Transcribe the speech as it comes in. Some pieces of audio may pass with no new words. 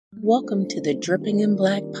Welcome to the Dripping in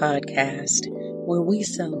Black podcast, where we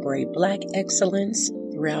celebrate Black excellence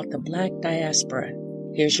throughout the Black diaspora.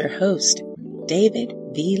 Here's your host, David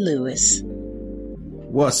V. Lewis.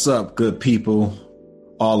 What's up, good people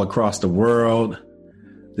all across the world?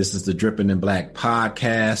 This is the Dripping in Black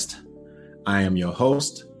podcast. I am your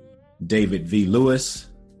host, David V. Lewis.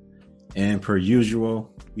 And per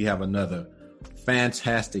usual, we have another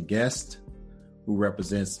fantastic guest who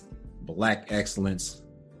represents Black excellence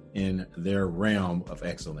in their realm of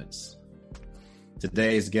excellence.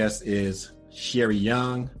 Today's guest is Sherry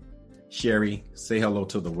Young. Sherry, say hello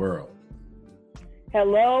to the world.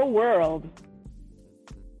 Hello, world.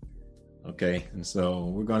 Okay, and so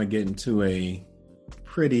we're going to get into a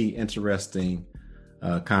pretty interesting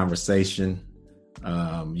conversation.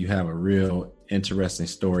 You have a real interesting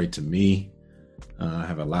story to me. I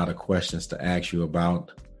have a lot of questions to ask you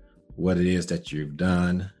about what it is that you've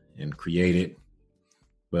done and created.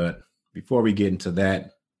 But before we get into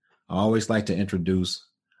that, I always like to introduce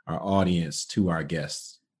our audience to our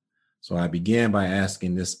guests. So I began by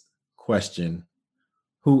asking this question: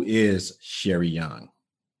 who is Sherry Young?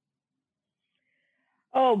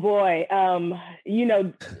 Oh boy.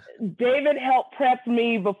 David helped prep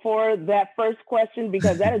me before that first question,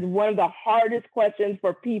 because that is one of the hardest questions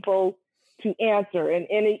for people to answer in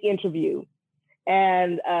any interview.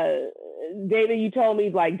 And David, you told me,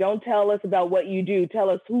 don't tell us about what you do, tell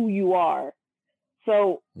us who you are.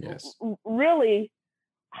 So yes. Really,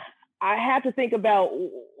 I had to think about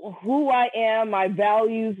who I am, my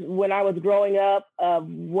values when I was growing up,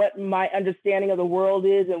 what my understanding of the world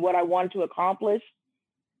is and what I wanted to accomplish.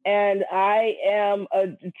 And I am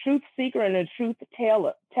a truth seeker and a truth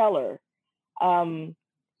teller.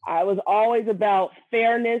 I was always about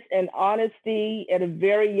fairness and honesty at a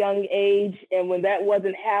very young age. And when that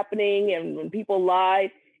wasn't happening and when people lied,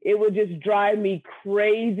 it would just drive me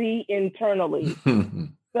crazy internally.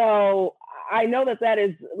 So I know that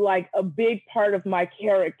is like a big part of my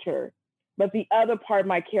character. But the other part of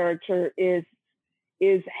my character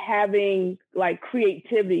is having like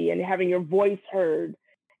creativity and having your voice heard.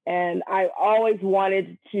 And I always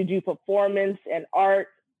wanted to do performance and art.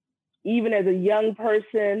 Even as a young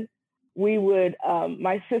person, we would,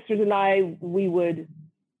 my sisters and I, we would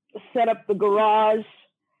set up the garage,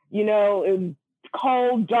 in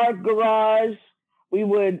cold, dark garage. We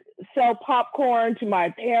would sell popcorn to my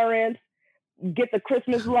parents, get the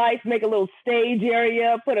Christmas lights, make a little stage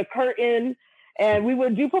area, put a curtain, and we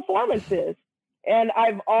would do performances. And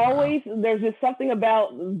there's just something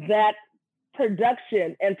about that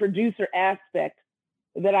production and producer aspect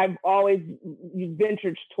that I've always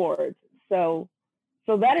ventured towards. So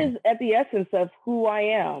that is at the essence of who I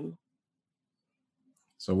am.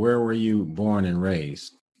 So where were you born and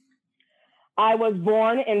raised? I was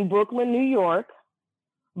born in Brooklyn, New York,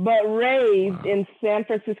 but raised in San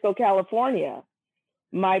Francisco, California.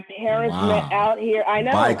 My parents met out here. I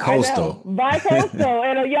know. Bi-coastal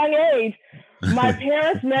at a young age. My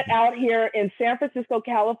parents met out here in San Francisco,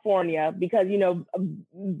 California, because,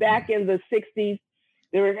 back in the 60s,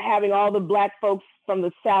 they were having all the Black folks from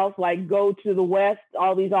the South, go to the West,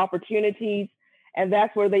 all these opportunities. And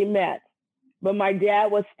that's where they met. But my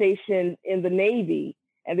dad was stationed in the Navy,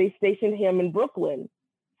 and they stationed him in Brooklyn.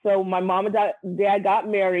 So my mom and dad got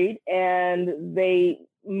married, and they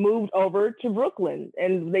moved over to Brooklyn,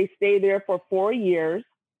 and they stayed there for 4 years.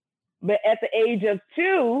 But at the age of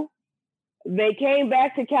 2, they came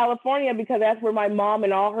back to California because that's where my mom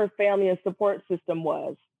and all her family and support system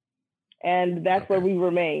was. And that's where we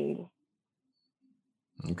remained.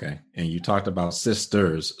 Okay. And you talked about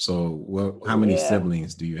sisters. So how many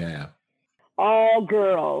siblings do you have? All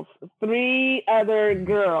girls, 3 other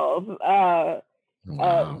girls.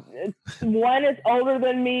 Wow. 1 is older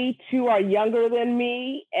than me, 2 are younger than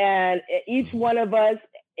me. And each one of us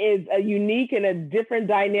is a unique and a different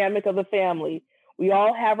dynamic of the family. We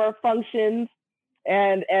all have our functions.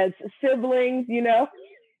 And as siblings,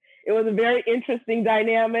 it was a very interesting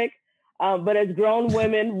dynamic. But as grown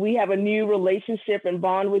women, we have a new relationship and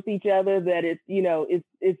bond with each other that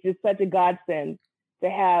it's just such a godsend to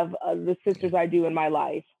have the sisters I do in my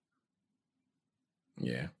life.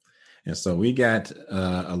 Yeah. And so we got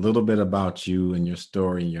a little bit about you and your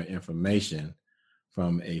story and your information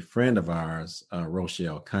from a friend of ours,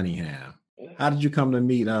 Rochelle Cunningham. How did you come to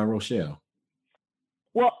meet Rochelle?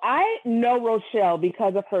 Well, I know Rochelle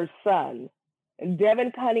because of her son.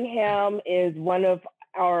 Devin Cunningham is one of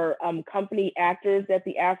our company actors at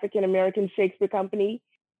the African American Shakespeare Company.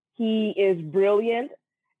 He is brilliant.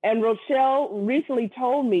 And Rochelle recently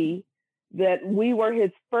told me that we were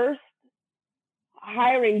his first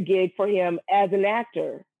hiring gig for him as an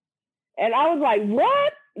actor. And I was like,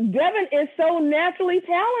 what? Devin is so naturally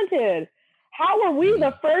talented. How were we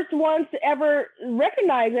the first ones to ever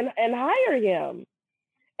recognize and hire him?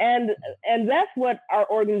 And that's what our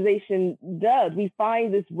organization does. We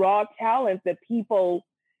find this raw talent that people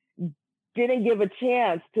didn't give a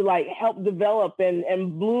chance to like help develop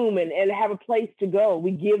and bloom and have a place to go.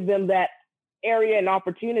 We give them that area and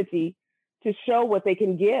opportunity to show what they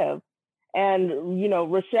can give. And, you know,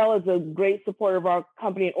 Rochelle is a great supporter of our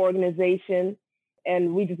company and organization,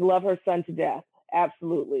 and we just love her son to death.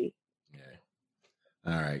 Absolutely. Yeah.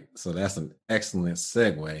 All right. So that's an excellent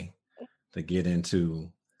segue to get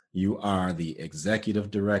into, you are the executive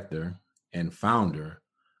director and founder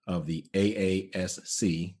of the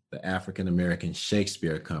AASC, the African American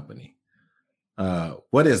Shakespeare Company.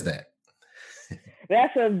 What is that?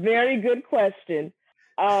 That's a very good question.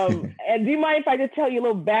 And do you mind if I just tell you a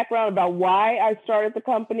little background about why I started the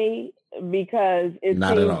company? Because it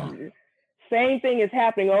Not at all. Same thing is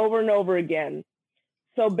happening over and over again.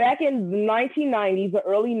 So back in the 1990s, the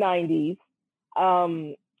early 90s,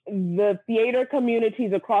 the theater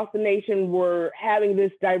communities across the nation were having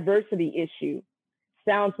this diversity issue.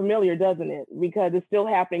 Sounds familiar, doesn't it? Because it's still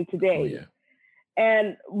happening today. Oh,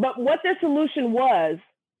 yeah. But what their solution was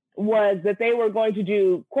that they were going to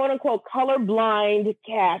do quote unquote colorblind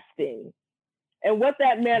casting. And what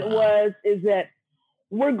that meant is that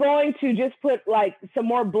we're going to just put like some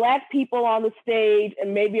more Black people on the stage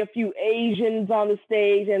and maybe a few Asians on the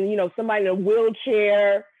stage and, you know, somebody in a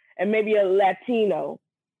wheelchair and maybe a Latino.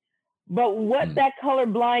 But what that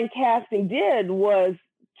colorblind casting did was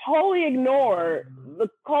totally ignore the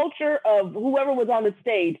culture of whoever was on the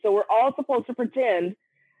stage. So we're all supposed to pretend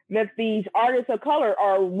that these artists of color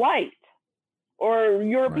are white or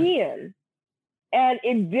European. Right. And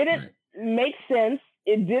it didn't make sense.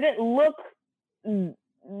 It didn't look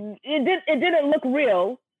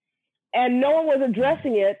real, and no one was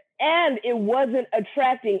addressing it, and it wasn't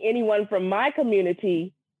attracting anyone from my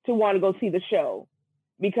community to want to go see the show.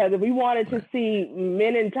 Because if we wanted to see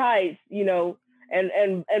men in tights, you know,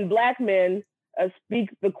 and Black men speak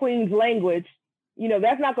the Queen's language, you know,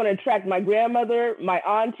 that's not going to attract my grandmother, my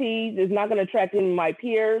aunties. It's not going to attract any of my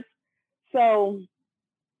peers. So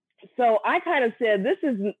I kind of said, this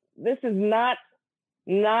is not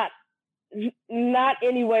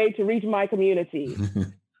any way to reach my community.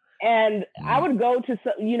 And I would go to,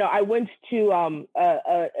 you know, I went to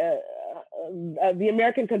the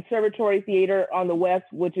American Conservatory Theater on the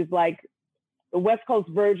West, which is like the West Coast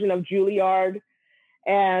version of Juilliard.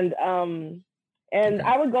 And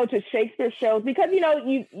I would go to Shakespeare shows because, you know,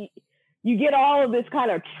 you get all of this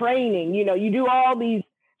kind of training, you know, you do all these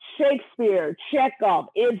Shakespeare, Chekhov,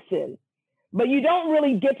 Ibsen, but you don't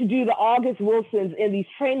really get to do the August Wilsons in these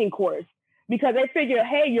training courses because they figure,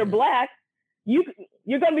 hey, you're Black, you're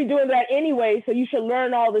going to be doing that anyway, so you should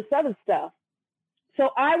learn all this other stuff. So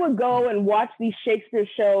I would go and watch these Shakespeare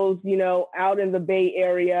shows, you know, out in the Bay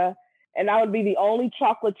Area, and I would be the only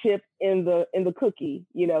chocolate chip in the cookie,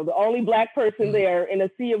 you know, the only Black person there in a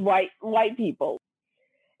sea of white people.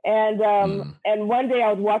 And one day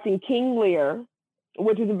I was watching King Lear,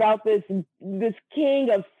 which is about this king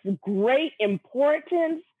of great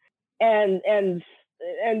importance and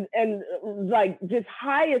like just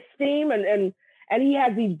high esteem, and he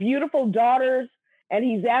has these beautiful daughters, and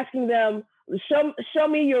he's asking them, show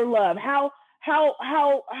me your love. How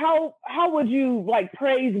would you like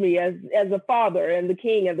praise me as a father and the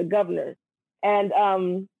king and the governor? And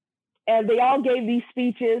they all gave these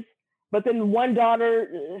speeches, but then one daughter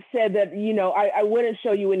said that, you know, I wouldn't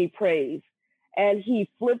show you any praise. And he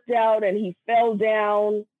flipped out and he fell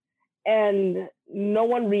down, and no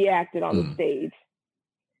one reacted on the stage.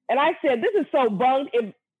 And I said, this is so bunk.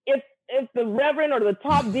 If the reverend or the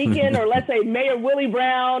top deacon or let's say Mayor Willie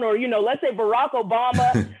Brown or, you know, let's say Barack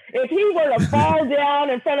Obama, if he were to fall down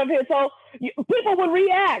in front of his whole, people would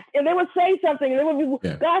react and they would say something and they would be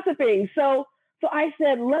gossiping. So I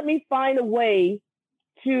said, let me find a way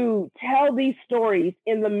to tell these stories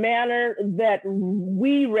in the manner that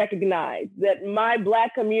we recognize, that my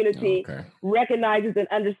Black community recognizes and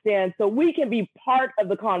understands, so we can be part of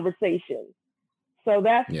the conversation. So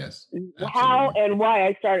that's how and why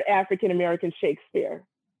I started African American Shakespeare.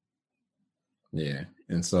 Yeah.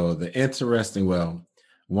 And so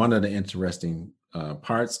one of the interesting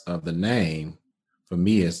parts of the name for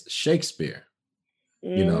me is Shakespeare.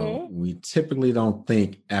 Mm-hmm. You know, we typically don't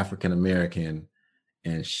think African American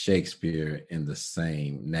and Shakespeare in the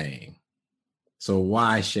same name. So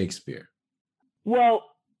why Shakespeare? Well,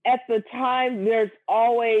 at the time, there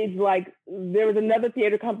was another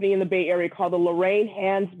theater company in the Bay Area called the Lorraine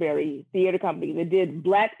Hansberry Theater Company that did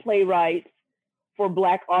Black playwrights for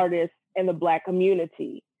Black artists and the Black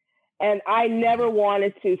community. And I never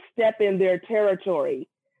wanted to step in their territory.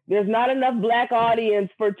 There's not enough Black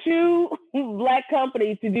audience for two Black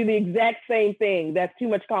companies to do the exact same thing. That's too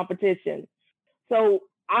much competition. So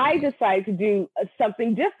I decided to do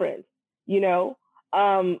something different,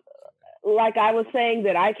 like I was saying,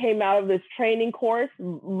 that I came out of this training course,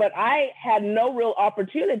 but I had no real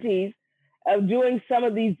opportunities of doing some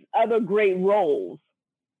of these other great roles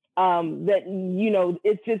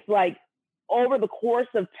it's just like over the course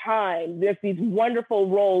of time, there's these wonderful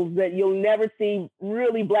roles that you'll never see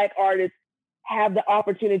really Black artists have the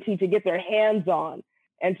opportunity to get their hands on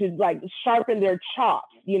and to like sharpen their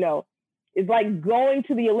chops, It's like going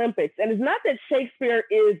to the Olympics. And it's not that Shakespeare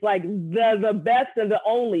is like the best and the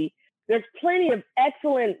only. There's plenty of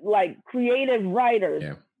excellent, like creative writers.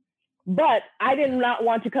 Yeah. But I did not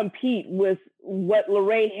want to compete with what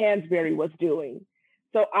Lorraine Hansberry was doing.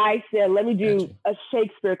 So I said, let me do a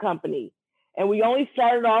Shakespeare company. And we only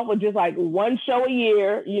started off with just like one show a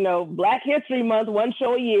year, Black History Month, one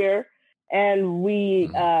show a year. And we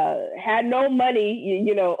had no money,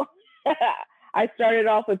 I started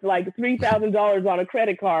off with like $3,000 on a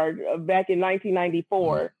credit card back in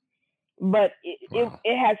 1994. But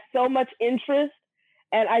it has so much interest.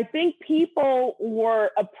 And I think people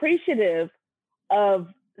were appreciative of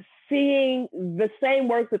seeing the same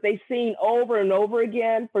work that they've seen over and over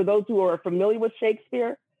again for those who are familiar with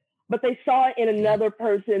Shakespeare, but they saw it in another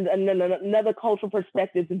person's, another cultural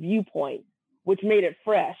perspective's viewpoint, which made it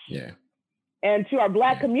fresh. Yeah. And to our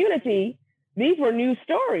Black community, these were new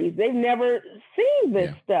stories. They've never seen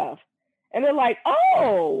this stuff. And they're like,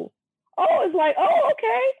 it's like,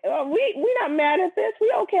 okay, we not mad at this.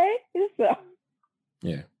 We okay.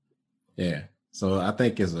 Yeah. So I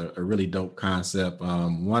think it's a really dope concept.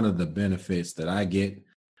 One of the benefits that I get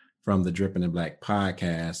from the Dripping in Black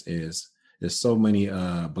podcast is there's so many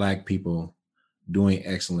Black people doing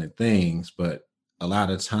excellent things, but a lot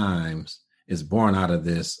of times it's born out of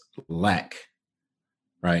this lack,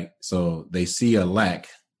 right? So they see a lack,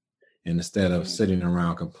 and instead of sitting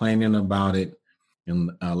around complaining about it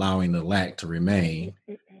and allowing the lack to remain,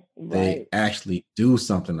 they actually do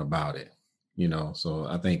something about it, So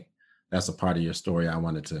I think that's a part of your story I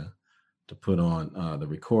wanted to put on the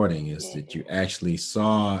recording is that you actually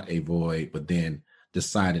saw a void, but then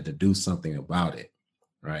decided to do something about it,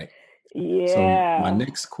 right? Yeah. So my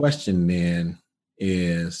next question then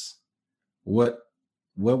is, what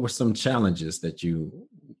were some challenges that you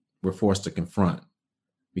were forced to confront?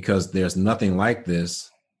 Because there's nothing like this,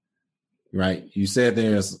 right? You said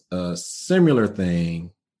there's a similar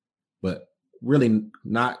thing, but really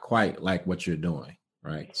not quite like what you're doing,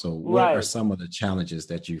 right? So what are some of the challenges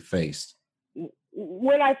that you faced?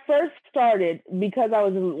 When I first started, because I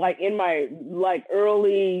was like in my like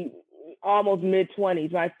early, almost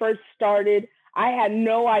mid-20s, when I first started, I had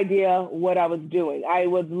no idea what I was doing. I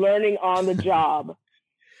was learning on the job.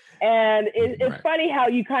 And it's funny how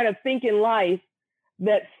you kind of think in life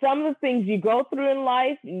that some of the things you go through in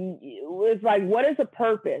life is like, what is the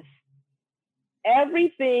purpose?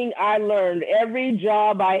 Everything I learned, every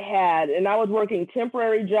job I had, and I was working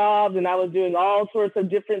temporary jobs and I was doing all sorts of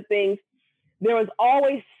different things. There was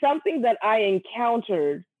always something that I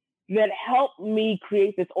encountered that helped me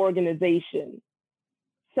create this organization.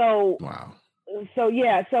 So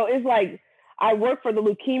it's like I worked for the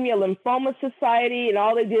Leukemia Lymphoma Society, and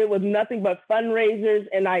all they did was nothing but fundraisers.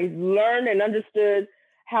 And I learned and understood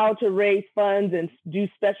how to raise funds and do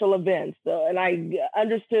special events. And I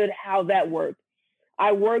understood how that worked.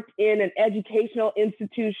 I worked in an educational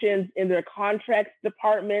institutions in their contracts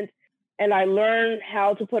department, and I learned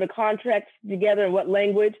how to put a contract together in what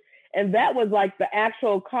language. And that was like the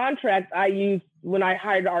actual contract I used when I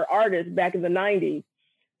hired our artists back in the 90s.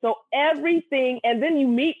 So everything, and then you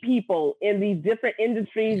meet people in these different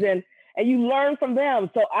industries and you learn from them.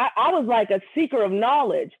 So I was like a seeker of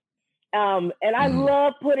knowledge. And I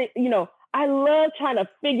love I love trying to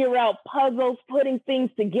figure out puzzles, putting things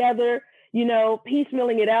together,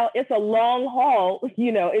 piecemealing it out. It's a long haul,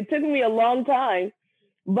 it took me a long time,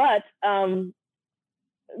 but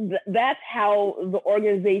that's how the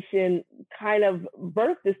organization kind of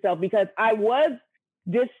birthed itself, because I was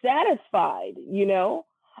dissatisfied,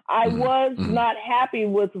 I was not happy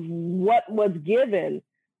with what was given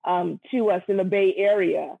to us in the Bay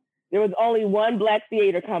Area. There was only one Black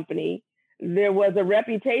theater company. There was a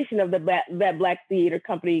reputation of that Black theater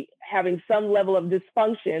company having some level of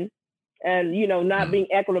dysfunction and, not being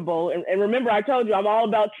equitable. And remember, I told you I'm all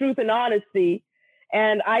about truth and honesty.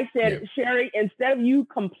 And I said, Sherry, instead of you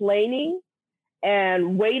complaining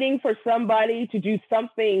and waiting for somebody to do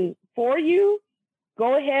something for you,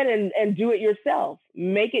 go ahead and do it yourself.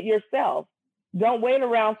 Make it yourself. Don't wait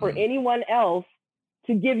around for anyone else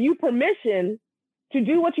to give you permission to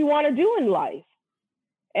do what you want to do in life.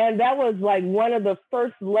 And that was like one of the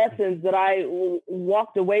first lessons that I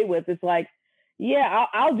walked away with. It's like, yeah,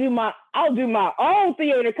 I'll do my own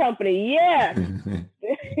theater company. Yeah.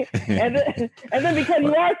 and then because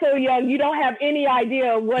you are so young, you don't have any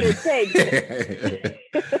idea of what it takes.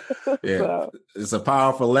 Yeah, so, it's a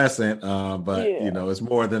powerful lesson, but it's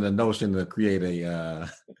more than a notion to create a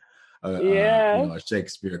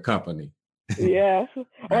Shakespeare company. Yes,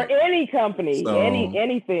 right. Or any company, so,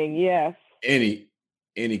 anything. Yes,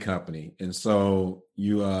 any company. And so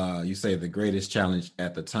you say the greatest challenge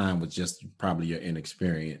at the time was just probably your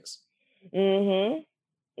inexperience. Mm-hmm.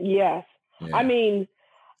 Yes. Yeah. I mean,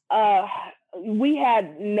 we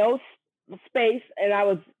had no space, and I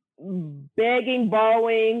was begging,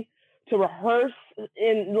 borrowing to rehearse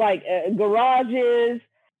in like garages.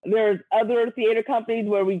 There's other theater companies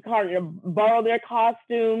where we kind of borrow their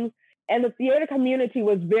costumes, and the theater community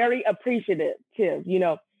was very appreciative.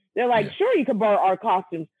 They're like, sure, you can borrow our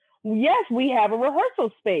costumes. Yes, we have a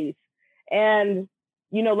rehearsal space. And,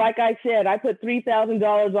 like I said, I put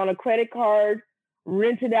 $3,000 on a credit card,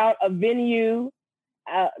 rented out a venue,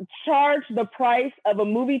 charged the price of a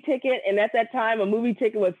movie ticket. And at that time, a movie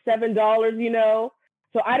ticket was $7,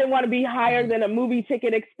 So I didn't want to be higher than a movie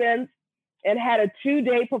ticket expense, and had a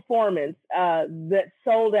 2-day performance that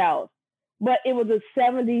sold out. But it was a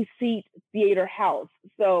 70-seat theater house.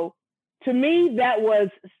 So to me, that was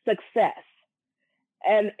success.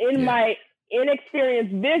 And in my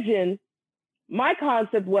inexperienced vision, my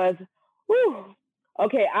concept was,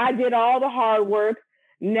 okay, I did all the hard work.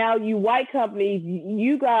 Now you white companies,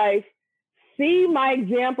 you guys see my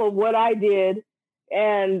example of what I did,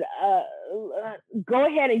 and go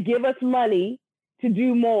ahead and give us money to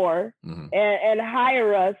do more, and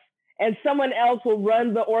hire us, and someone else will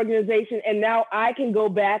run the organization. And now I can go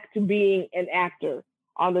back to being an actor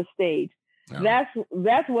on the stage. Oh.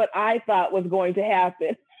 That's what I thought was going to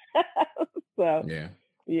happen. So yeah.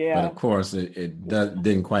 But of course, it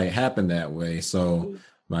didn't quite happen that way. So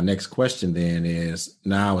my next question then is,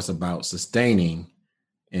 now it's about sustaining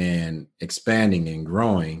and expanding and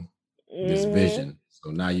growing this vision.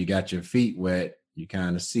 So now you got your feet wet. You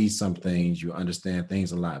kind of see some things. You understand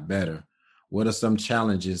things a lot better. What are some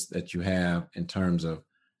challenges that you have in terms of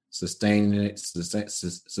sustaining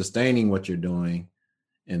what you're doing,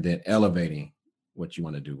 and then elevating what you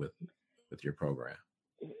want to do with your program?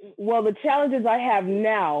 Well, the challenges I have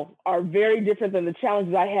now are very different than the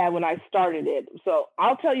challenges I had when I started it. So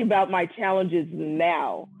I'll tell you about my challenges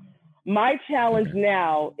now. My challenge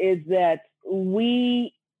now is that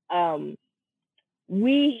we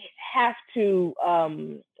have to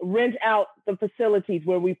rent out the facilities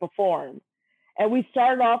where we perform. And we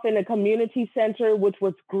started off in a community center, which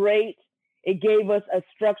was great. It gave us a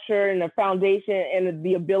structure and a foundation and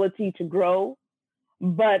the ability to grow.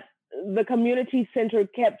 But the community center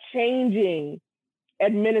kept changing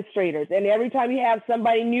administrators. And every time you have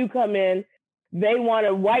somebody new come in, they want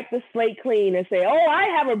to wipe the slate clean and say, oh, I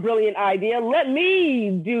have a brilliant idea. Let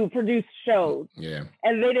me produce shows. Yeah.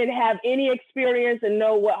 And they didn't have any experience and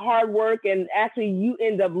know what hard work. And actually, you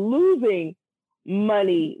end up losing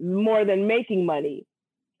money more than making money.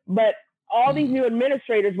 But all these new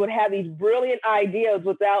administrators would have these brilliant ideas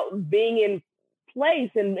without being in place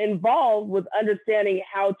and involved with understanding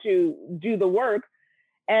how to do the work.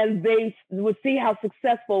 And they would see how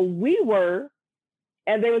successful we were.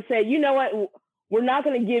 And they would say, you know what, we're not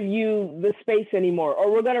going to give you the space anymore,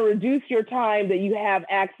 or we're going to reduce your time that you have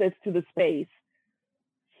access to the space.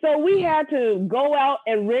 So we had to go out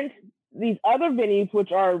and rent these other venues,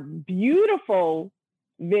 which are beautiful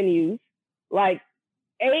venues, like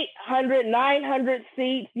 800, 900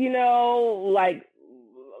 seats, like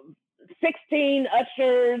 16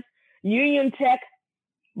 ushers, Union Tech.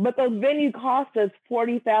 But those venues cost us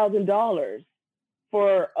 $40,000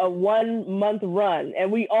 for a 1-month run,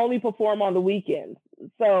 and we only perform on the weekends.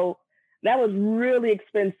 So that was really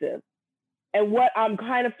expensive. And what I'm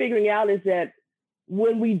kind of figuring out is that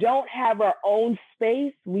when we don't have our own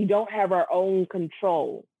space, we don't have our own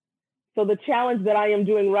control. So the challenge that I am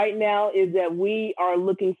doing right now is that we are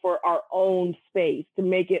looking for our own space to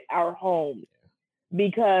make it our home,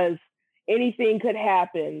 because anything could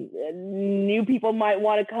happen. New people might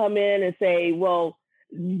want to come in and say, well,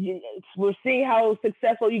 we're seeing how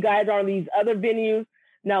successful you guys are in these other venues.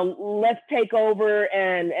 Now let's take over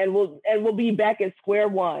and we'll be back at square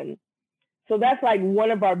one. So that's like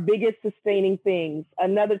one of our biggest sustaining things.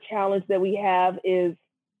 Another challenge that we have is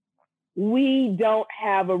we don't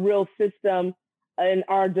have a real system in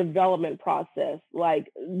our development process,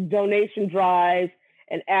 like donation drives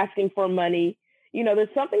and asking for money. There's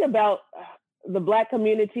something about the Black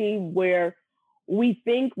community where we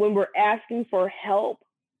think when we're asking for help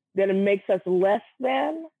that it makes us less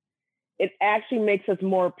than. It actually makes us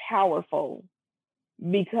more powerful,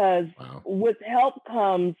 because with help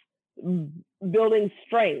comes building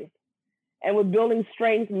strength. And with building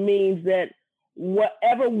strength means that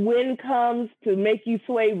whatever wind comes to make you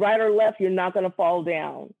sway right or left, you're not going to fall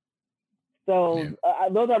down. So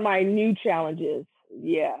those are my new challenges.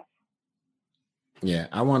 Yeah. Yeah.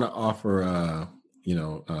 I want to offer,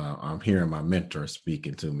 I'm hearing my mentor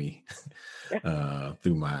speaking to me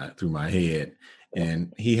through my head.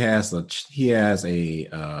 And he has a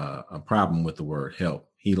problem with the word help.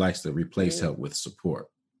 He likes to replace help with support.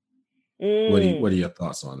 What are your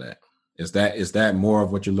thoughts on that? Is that more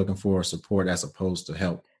of what you're looking for, support, as opposed to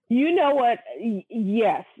help? You know what?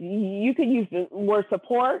 Yes, you could use the word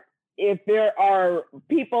support if there are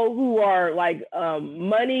people who are like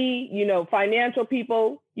money, financial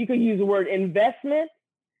people. You could use the word investment.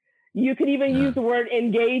 You could even use the word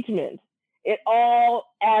engagement. It all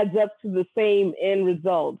adds up to the same end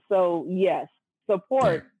result. So yes,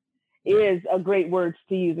 support is a great word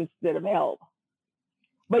to use instead of help.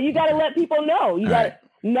 But you got to let people know.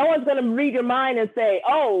 No one's going to read your mind and say,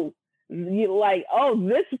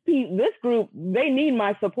 this group, they need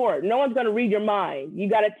my support. No one's going to read your mind. You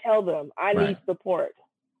got to tell them, I need support.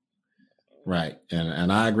 Right.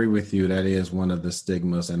 And I agree with you. That is one of the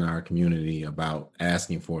stigmas in our community about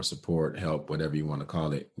asking for support, help, whatever you want to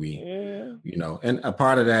call it. And a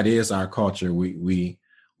part of that is our culture. We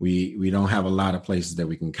don't have a lot of places that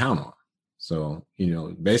we can count on. So,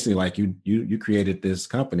 basically like you created this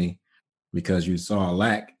company because you saw a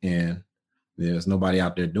lack and there's nobody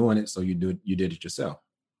out there doing it. So you did it yourself.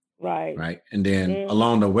 Right. Right. And then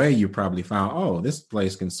along the way, you probably found, this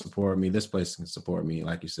place can support me. This place can support me.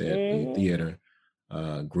 Like you said, the theater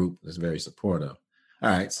group is very supportive. All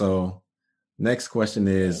right. So next question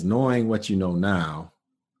is, knowing what you know now,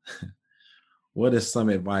 what is some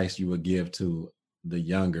advice you would give to the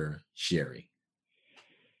younger Sherry?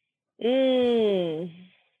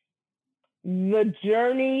 The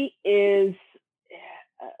journey is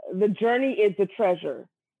the treasure.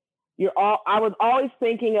 I was always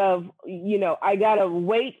thinking of, I got to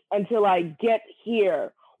wait until I get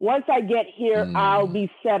here. Once I get here, I'll be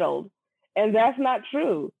settled. And that's not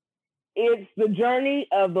true. It's the journey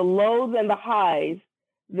of the lows and the highs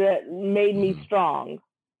that made me strong.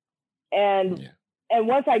 And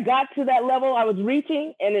once I got to that level I was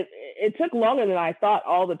reaching, and it took longer than I thought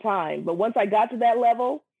all the time. But once I got to that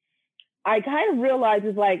level, I kind of realized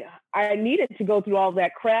it's like I needed to go through all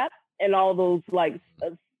that crap and all those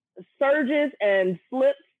surges and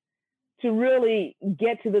slips to really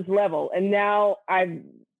get to this level. And now I'm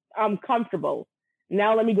comfortable.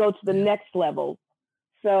 Now let me go to the next level.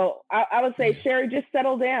 So I would say, Sherry, just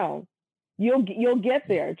settle down. You'll get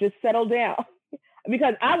there. Just settle down.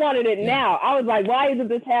 Because I wanted it now. I was like, why isn't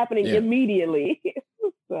this happening immediately?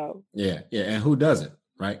 So and who doesn't,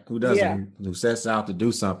 right? Who doesn't? Who sets out to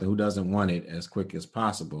do something? Who doesn't want it as quick as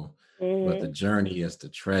possible? But the journey is the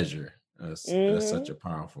treasure. That's such a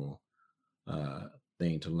powerful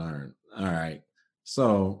thing to learn. All right.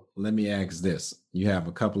 So let me ask this. You have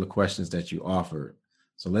a couple of questions that you offered.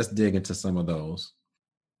 So let's dig into some of those.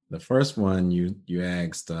 The first one you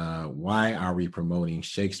asked, why are we promoting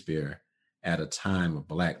Shakespeare at a time of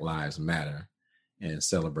Black Lives Matter and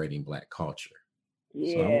celebrating Black culture?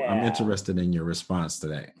 Yeah. So I'm interested in your response to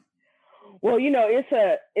that. Well,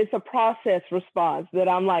 it's a process response that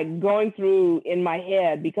I'm like going through in my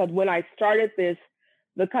head, because when I started this,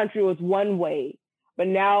 the country was one way. But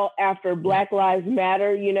now after Black Lives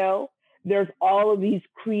Matter, there's all of these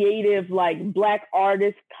creative Black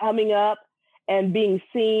artists coming up and being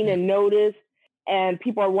seen and noticed. And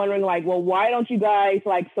people are wondering well, why don't you guys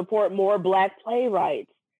support more Black playwrights?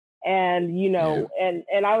 And,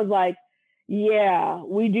 and I was like,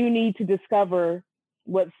 we do need to discover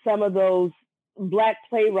what some of those Black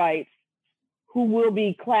playwrights who will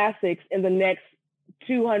be classics in the next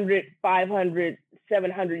 200, 500,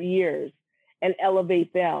 700 years and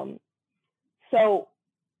elevate them. So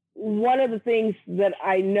one of the things that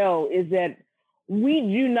I know is that we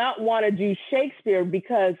do not want to do Shakespeare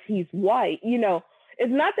because he's white.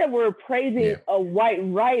 It's not that we're praising a white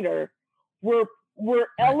writer. We're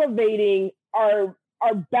elevating our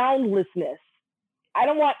boundlessness. I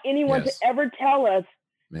don't want anyone to ever tell us,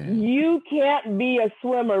 you can't be a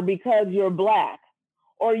swimmer because you're Black,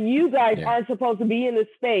 or you guys aren't supposed to be in this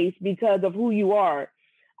space because of who you are.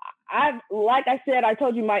 like I said, I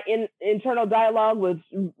told you my internal dialogue was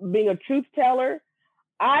being a truth teller.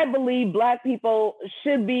 I believe Black people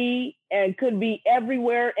should be and could be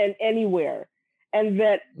everywhere and anywhere, and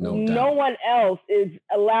that no one else is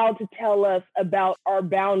allowed to tell us about our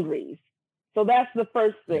boundaries. So that's the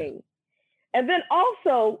first thing. And then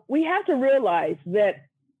also, we have to realize that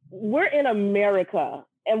we're in America.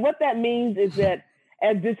 And what that means is that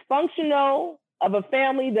as dysfunctional of a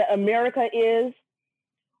family that America is,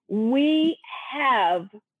 we have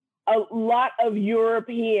a lot of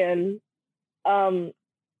European culture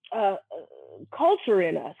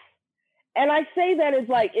in us. And I say that is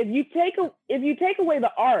like, if you take away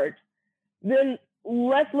the art, then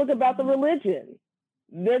let's look about the religion.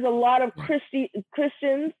 There's a lot of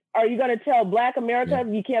Christians. Are you going to tell Black America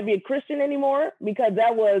you can't be a Christian anymore because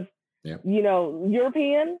that was,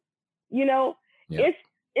 European?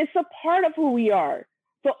 It's a part of who we are.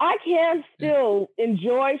 So I can still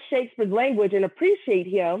enjoy Shakespeare's language and appreciate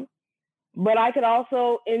him, but I could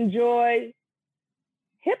also enjoy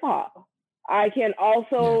hip hop. I can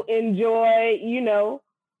also enjoy,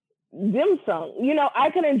 dim sum. I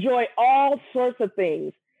can enjoy all sorts of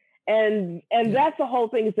things. And that's the whole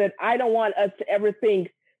thing, is that I don't want us to ever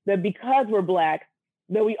think that because we're Black,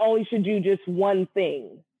 that we only should do just one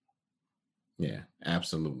thing. Yeah,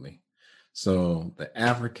 absolutely. So the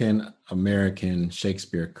African American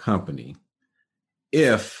Shakespeare Company,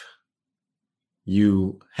 if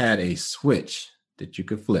you had a switch that you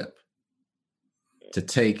could flip to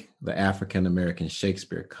take the African American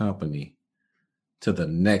Shakespeare Company to the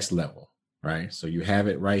next level, right? So you have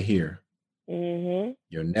it right here. Mm-hmm.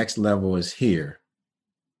 Your next level is here.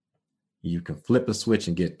 You can flip a switch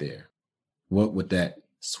and get there. What would that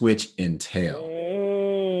switch entail?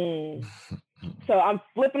 So I'm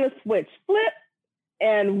flipping a switch, flip.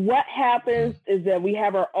 And what happens is that we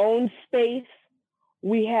have our own space.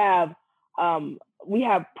 We have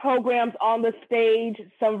programs on the stage.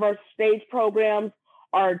 Some of our stage programs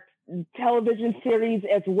are television series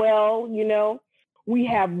as well. We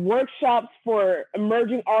have workshops for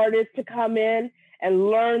emerging artists to come in and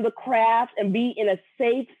learn the craft and be in a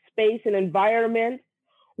safe space and environment.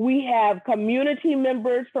 We have community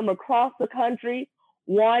members from across the country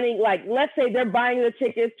wanting, like, let's say they're buying the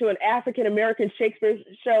tickets to an African American Shakespeare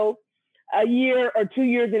show a year or 2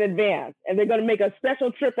 years in advance, and they're going to make a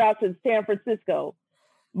special trip out to San Francisco.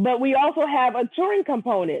 But we also have a touring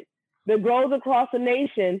component that grows across the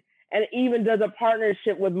nation and even does a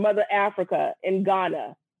partnership with Mother Africa in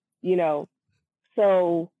Ghana,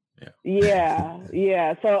 So,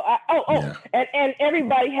 So, and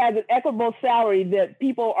everybody has an equitable salary that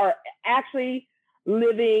people are actually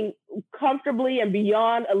living comfortably and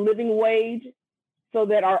beyond a living wage, so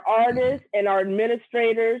that our artists and our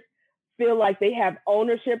administrators feel like they have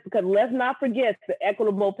ownership, because let's not forget the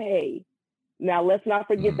equitable pay. Now, let's not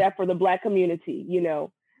forget that for the Black community,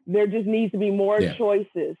 there just needs to be more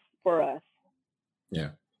choices for us. Yeah,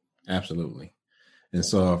 absolutely. And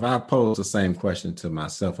so if I pose the same question to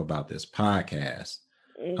myself about this podcast,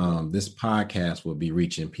 this podcast will be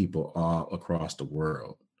reaching people all across the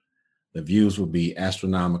world. The views will be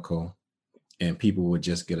astronomical, and people would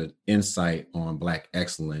just get an insight on Black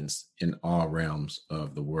excellence in all realms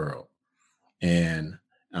of the world. And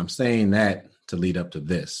I'm saying that to lead up to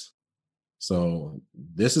this. So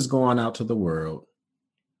this is going out to the world.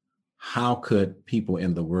 How could people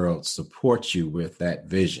in the world support you with that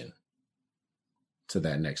vision to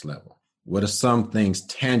that next level? What are some things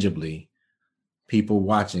tangibly people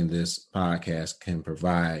watching this podcast can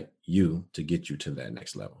provide you to get you to that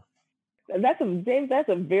next level? James, that's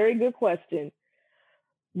a very good question.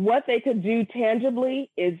 What they could do tangibly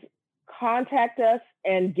is contact us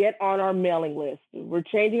and get on our mailing list. We're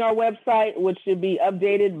changing our website, which should be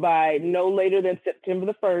updated by no later than September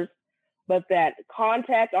the 1st. But that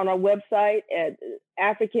contact on our website at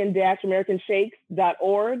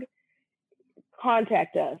African-AmericanShakes.org,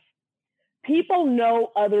 contact us. People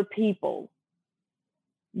know other people.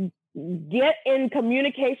 Get in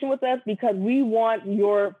communication with us, because we want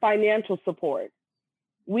your financial support.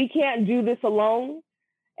 We can't do this alone,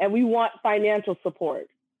 and we want financial support.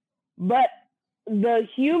 But the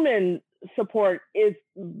human support is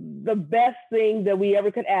the best thing that we ever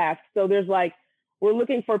could ask. So we're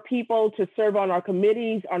looking for people to serve on our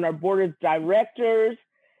committees, on our board of directors.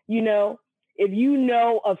 If you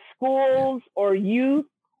know of schools or youth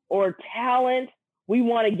or talent, we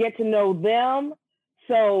want to get to know them.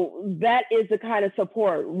 So that is the kind of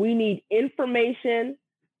support. We need information,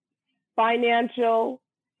 financial,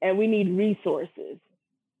 and we need resources.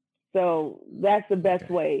 So that's the best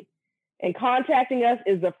way. And contacting us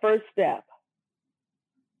is the first step.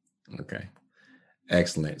 Okay.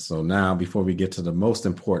 Excellent. So now, before we get to the most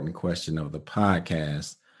important question of the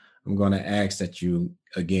podcast, I'm going to ask that you,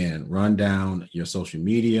 again, run down your social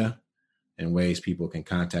media and ways people can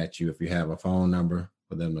contact you. If you have a phone number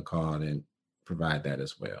for them to call, and provide that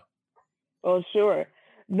as well. Oh, sure.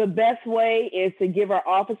 The best way is to give our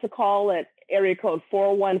office a call at area code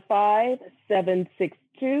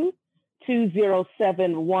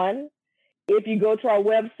 415-762-2071. If you go to our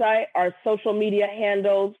website, our social media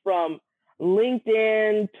handles from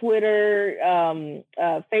LinkedIn, Twitter,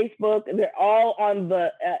 Facebook, they're all on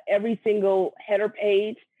the every single header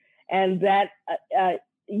page. And that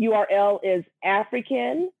URL is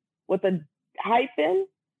African with a hyphen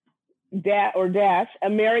dash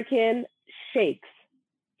American Shakes,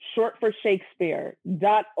 short for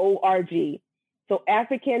Shakespeare.org. So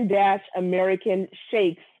African-American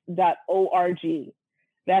Shakes.org.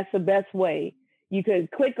 That's the best way. You can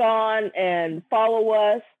click on and follow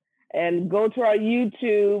us and go to our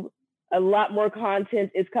YouTube. A lot more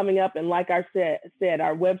content is coming up. And like I said,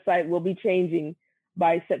 our website will be changing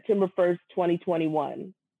by September 1st,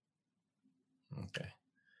 2021. Okay.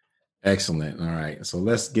 Excellent. All right. So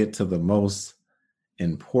let's get to the most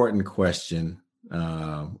important question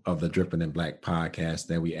of the Dripping in Black podcast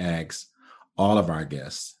that we ask all of our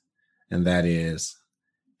guests. And that is,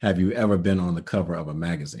 have you ever been on the cover of a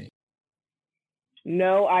magazine?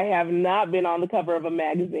 No, I have not been on the cover of a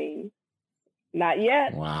magazine. Not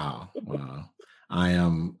yet. Wow. I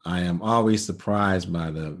am always surprised by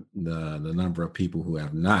the number of people who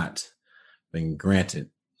have not been granted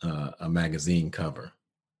a magazine cover.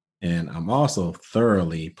 And I'm also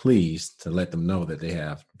thoroughly pleased to let them know that they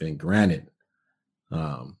have been granted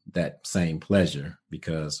that same pleasure,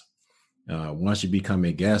 because once you become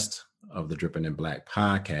a guest of the Dripping in Black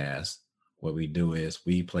podcast, what we do is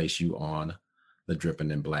we place you on the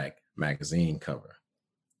Dripping in Black magazine cover.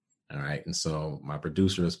 All right. And so my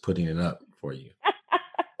producer is putting it up for you.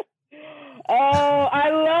 Oh, I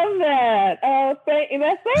love that. Oh, thank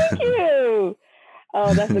you.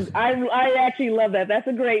 Oh, I actually love that. That's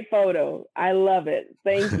a great photo. I love it.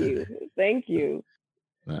 Thank you. Thank you.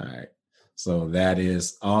 All right. So that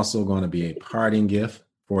is also going to be a parting gift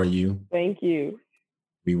for you. Thank you.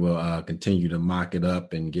 We will continue to mock it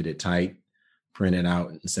up and get it tight, print it out,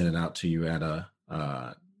 and send it out to you at a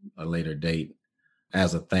later date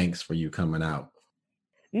as a thanks for you coming out.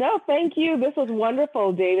 No, thank you. This was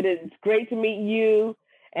wonderful, David. It's great to meet you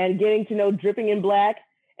and getting to know Dripping in Black.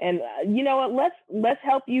 And you know what? Let's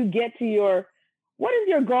help you get to what is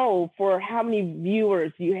your goal for how many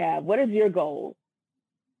viewers you have? What is your goal?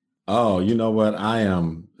 Oh, you know what? I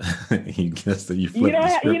am. You guessed that you flipped you don't the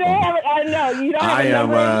script. You don't have it. I know you don't have a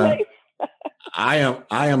number in place.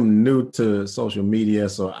 I am new to social media,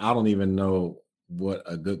 so I don't even know what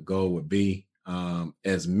a good goal would be.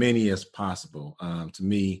 As many as possible. To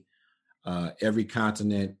me, every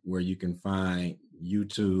continent where you can find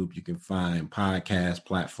YouTube, you can find podcast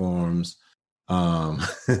platforms. My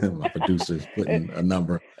producer is putting a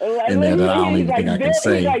number in there that I don't even think I can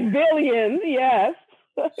say. Like billions, yes.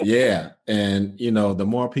 Yeah. And, the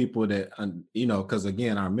more people that, because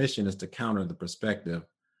again, our mission is to counter the perspective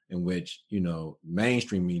in which,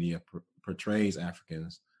 mainstream media portrays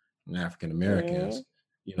Africans and African Americans.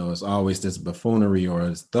 Mm-hmm. It's always this buffoonery or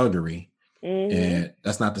this thuggery. Mm-hmm. And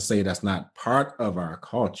that's not to say that's not part of our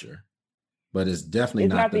culture, but it's definitely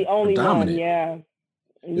not the only predominant. One. Yeah.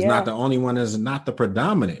 It's not the only one. It's not the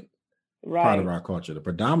predominant part of our culture. The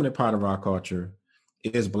predominant part of our culture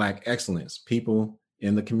is Black excellence. People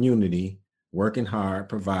in the community working hard,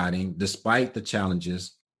 providing, despite the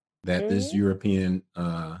challenges that this European,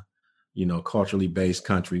 culturally based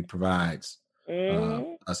country provides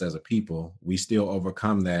us as a people, we still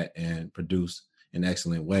overcome that and produce in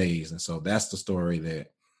excellent ways. And so that's the story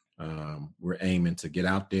that we're aiming to get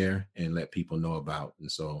out there and let people know about.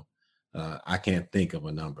 And so I can't think of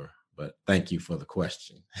a number, but thank you for the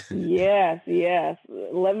question. Yes.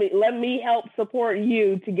 Let me help support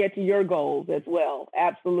you to get to your goals as well.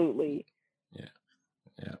 Absolutely.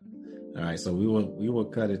 Yeah. All right. So we will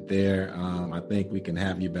cut it there. I think we can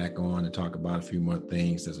have you back on and talk about a few more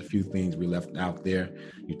things. There's a few things we left out there.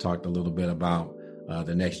 You talked a little bit about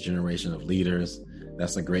the next generation of leaders.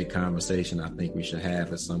 That's a great conversation I think we should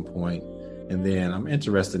have at some point. And then I'm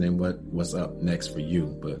interested in what's up next for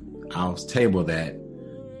you, but I'll table that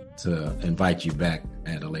to invite you back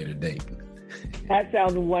at a later date. That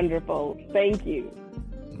sounds wonderful. Thank you.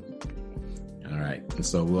 All right. And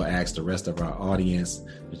so we'll ask the rest of our audience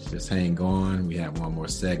to just hang on. We have one more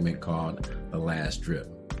segment called The Last Drip.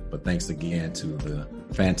 But thanks again to the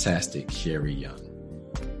fantastic Sherry Young.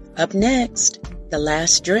 Up next, The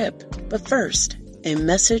Last Drip. But first, a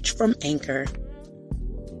message from Anchor.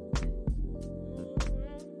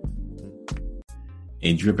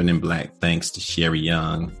 A Dripping in Black thanks to Sherry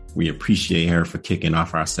Young. We appreciate her for kicking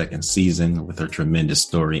off our second season with her tremendous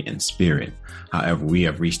story and spirit. However, we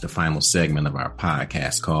have reached the final segment of our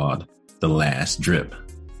podcast called The Last Drip.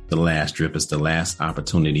 The Last Drip is the last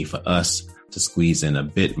opportunity for us to squeeze in a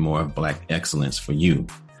bit more of Black excellence for you.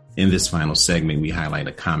 In this final segment, we highlight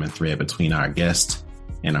a common thread between our guest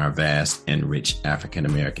and our vast and rich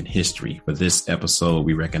African-American history. For this episode,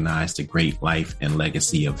 we recognize the great life and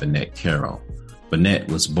legacy of Vannette Carroll. Vannette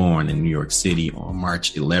was born in New York City on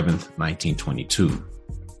March 11th, 1922.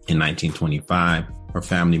 In 1925, her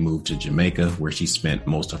family moved to Jamaica, where she spent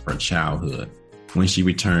most of her childhood. When she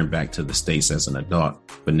returned back to the States as an adult,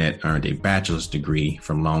 Vannette earned a bachelor's degree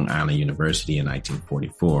from Long Island University in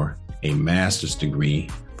 1944, a master's degree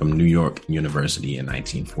from New York University in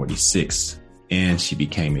 1946, and she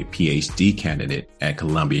became a PhD candidate at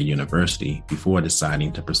Columbia University before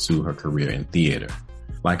deciding to pursue her career in theater.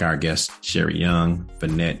 Like our guest, Sherry Young,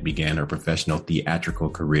 Vannette began her professional theatrical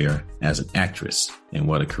career as an actress, and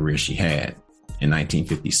what a career she had. In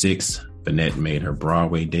 1956, Vannette made her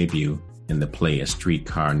Broadway debut in the play A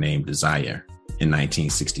Streetcar Named Desire. In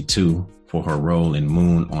 1962, for her role in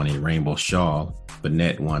Moon on a Rainbow Shawl,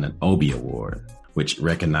 Vannette won an Obie Award, which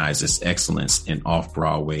recognizes excellence in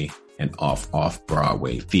off-Broadway and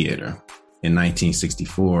off-Broadway theater. In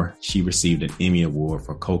 1964, she received an Emmy Award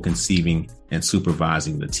for co-conceiving and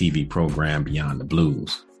supervising the TV program Beyond the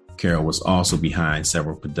Blues. Carroll was also behind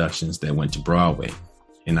several productions that went to Broadway.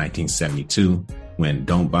 In 1972, when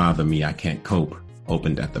Don't Bother Me, I Can't Cope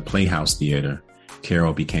opened at the Playhouse Theater,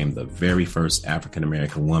 Carroll became the very first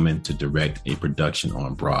African-American woman to direct a production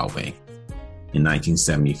on Broadway. In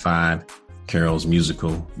 1975, Carroll's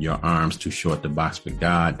musical Your Arms Too Short to Box with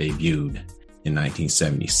God debuted. In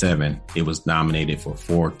 1977, it was nominated for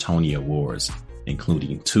 4 Tony Awards,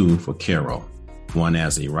 including 2 for Carroll, one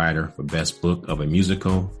as a writer for Best Book of a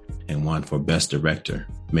Musical and one for Best Director,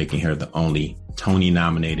 making her the only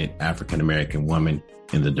Tony-nominated African-American woman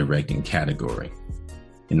in the directing category.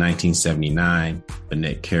 In 1979,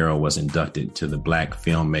 Vannette Carroll was inducted to the Black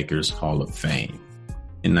Filmmakers Hall of Fame.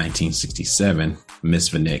 In 1967, Miss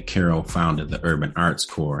Vannette Carroll founded the Urban Arts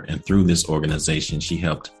Corps, and through this organization, she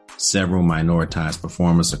helped several minoritized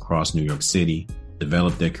performers across New York City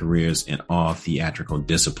develop their careers in all theatrical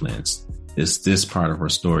disciplines. It's this part of her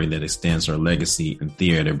story that extends her legacy in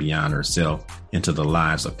theater beyond herself into the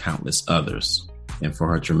lives of countless others. And for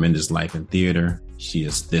her tremendous life in theater, she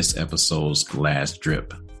is this episode's last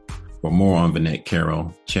drip. For more on Vannette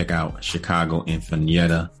Carroll, check out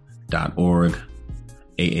chicagoinfinieta.org,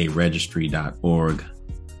 aaregistry.org,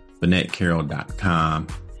 VannetteCarroll.com,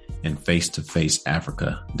 and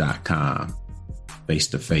face2faceafrica.com. Face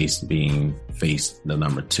to face being face, the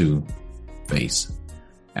number 2,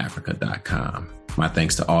 faceafrica.com. My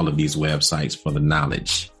thanks to all of these websites for the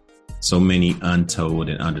knowledge. So many untold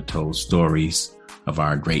and undertold stories of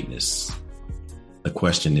our greatness. The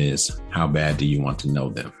question is, how bad do you want to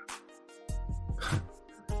know them?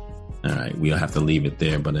 All right, we'll have to leave it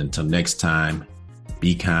there. But until next time,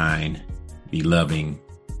 be kind, be loving,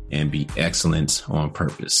 and be excellent on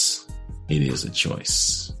purpose. It is a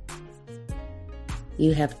choice.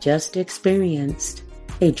 You have just experienced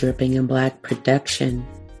a Dripping in Black production.